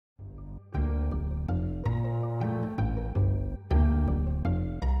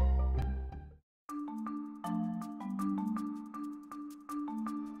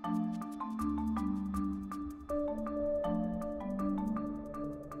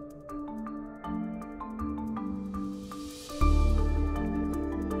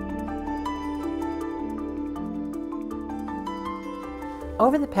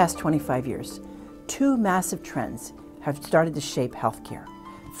Over the past 25 years, two massive trends have started to shape healthcare.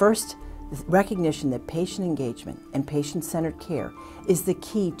 First, the recognition that patient engagement and patient-centered care is the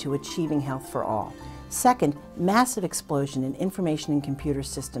key to achieving health for all. Second, massive explosion in information and computer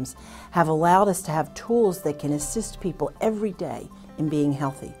systems have allowed us to have tools that can assist people every day in being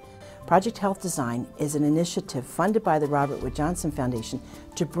healthy. Project HealthDesign is an initiative funded by the Robert Wood Johnson Foundation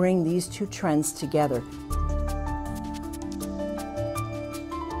to bring these two trends together.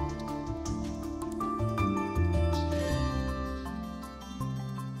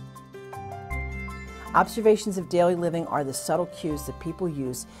 Observations of daily living are the subtle cues that people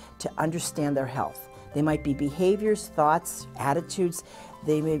use to understand their health. They might be behaviors, thoughts, attitudes.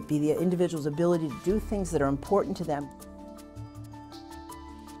 They may be the individual's ability to do things that are important to them.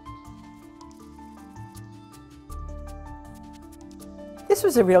 This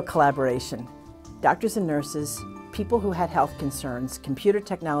was a real collaboration. Doctors and nurses, people who had health concerns, computer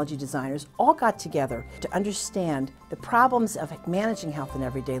technology designers, all got together to understand the problems of managing health in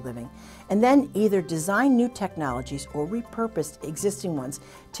everyday living, and then either design new technologies or repurposed existing ones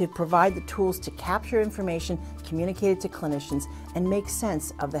to provide the tools to capture information, communicate it to clinicians, and make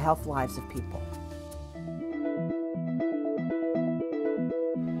sense of the health lives of people.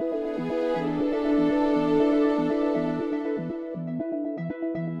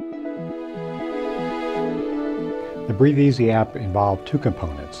 The Breathe Easy app involved two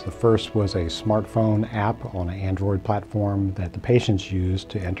components. The first was a smartphone app on an Android platform that the patients used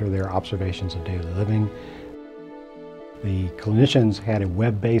to enter their observations of daily living. The clinicians had a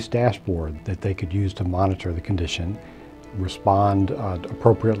web-based dashboard that they could use to monitor the condition, respond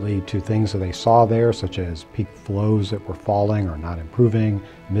appropriately to things that they saw there, such as peak flows that were falling or not improving,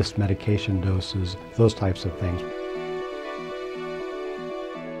 missed medication doses, those types of things.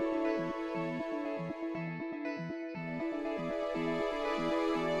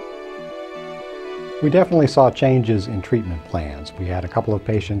 We definitely saw changes in treatment plans. We had a couple of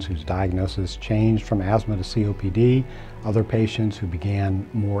patients whose diagnosis changed from asthma to COPD, other patients who began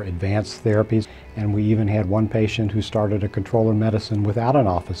more advanced therapies, and we even had one patient who started a controller medicine without an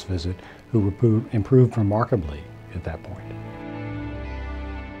office visit who improved remarkably at that point.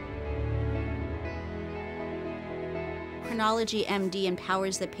 Chronology MD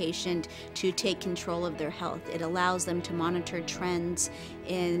empowers the patient to take control of their health. It allows them to monitor trends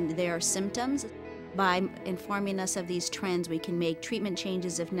in their symptoms. By informing us of these trends, we can make treatment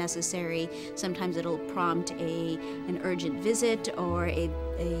changes if necessary. Sometimes it'll prompt an urgent visit or a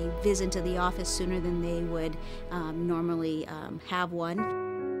visit to the office sooner than they would normally have one.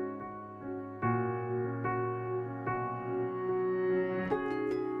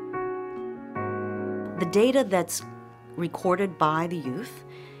 The data that's recorded by the youth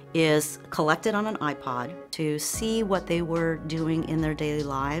is collected on an iPod to see what they were doing in their daily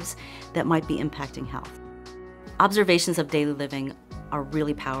lives that might be impacting health. Observations of daily living are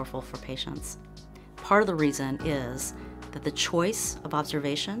really powerful for patients. Part of the reason is that the choice of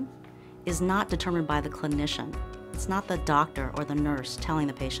observation is not determined by the clinician. It's not the doctor or the nurse telling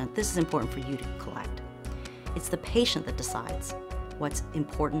the patient, this is important for you to collect. It's the patient that decides what's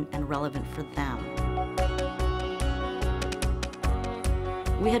important and relevant for them.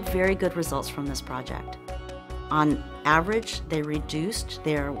 We had very good results from this project. On average, they reduced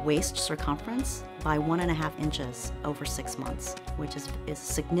their waist circumference by 1.5 inches over 6 months, which is a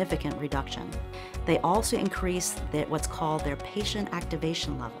significant reduction. They also increased what's called their patient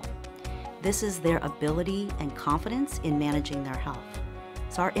activation level. This is their ability and confidence in managing their health.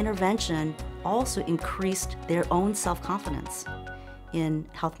 So our intervention also increased their own self-confidence in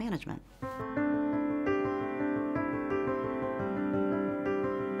health management.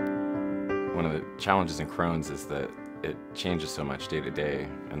 One of the challenges in Crohn's is that it changes so much day to day,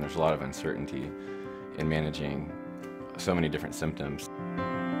 and there's a lot of uncertainty in managing so many different symptoms.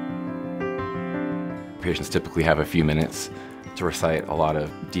 Patients typically have a few minutes to recite a lot of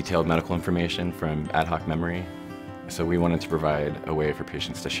detailed medical information from ad hoc memory, so we wanted to provide a way for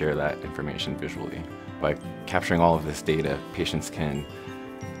patients to share that information visually. By capturing all of this data, patients can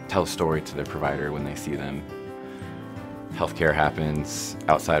tell a story to their provider when they see them. Healthcare happens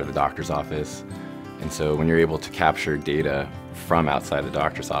outside of the doctor's office, and so when you're able to capture data from outside the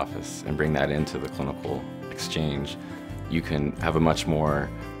doctor's office and bring that into the clinical exchange, you can have a much more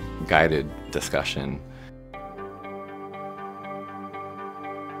guided discussion.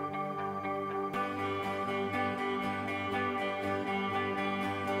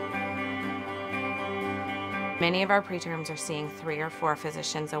 Many of our preterms are seeing 3 or 4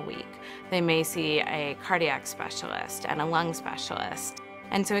 physicians a week. They may see a cardiac specialist and a lung specialist.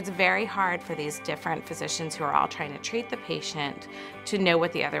 And so it's very hard for these different physicians who are all trying to treat the patient to know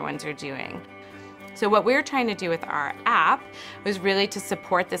what the other ones are doing. So what we were trying to do with our app was really to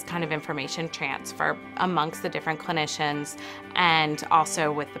support this kind of information transfer amongst the different clinicians and also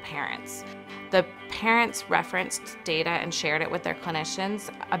with the parents. The parents referenced data and shared it with their clinicians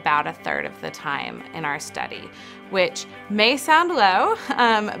about a third of the time in our study, which may sound low,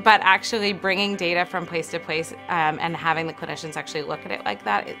 but actually bringing data from place to place and having the clinicians actually look at it like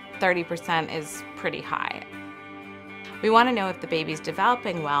that, 30% is pretty high. We want to know if the baby's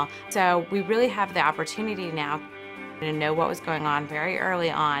developing well, so we really have the opportunity now to know what was going on very early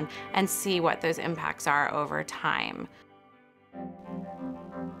on and see what those impacts are over time.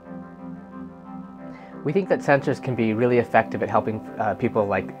 We think that sensors can be really effective at helping people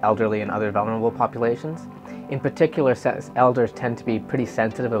like elderly and other vulnerable populations. In particular, elders tend to be pretty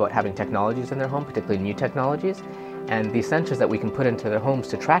sensitive about having technologies in their home, particularly new technologies, and these sensors that we can put into their homes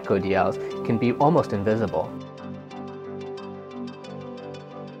to track ODLs can be almost invisible.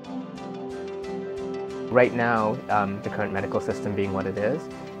 Right now, the current medical system being what it is,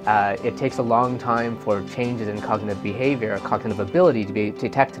 it takes a long time for changes in cognitive behavior or cognitive ability to be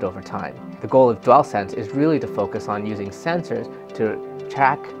detected over time. The goal of DwellSense is really to focus on using sensors to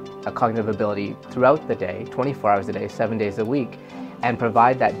track a cognitive ability throughout the day, 24 hours a day, 7 days a week, and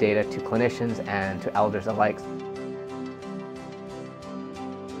provide that data to clinicians and to elders alike.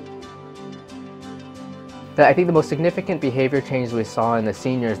 I think the most significant behavior change we saw in the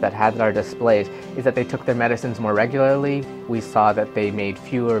seniors that had our displays is that they took their medicines more regularly. We saw that they made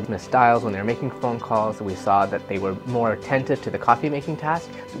fewer misdials when they were making phone calls. We saw that they were more attentive to the coffee making task.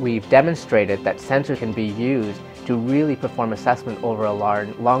 We've demonstrated that sensors can be used to really perform assessment over a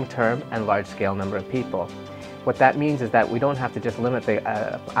long-term and large-scale number of people. What that means is that we don't have to just limit the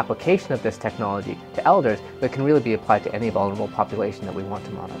application of this technology to elders, but it can really be applied to any vulnerable population that we want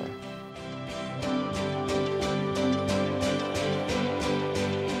to monitor.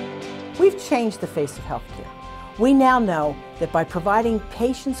 We've changed the face of healthcare. We now know that by providing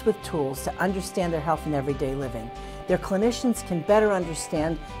patients with tools to understand their health in everyday living, their clinicians can better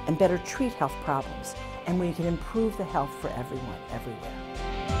understand and better treat health problems, and we can improve the health for everyone, everywhere.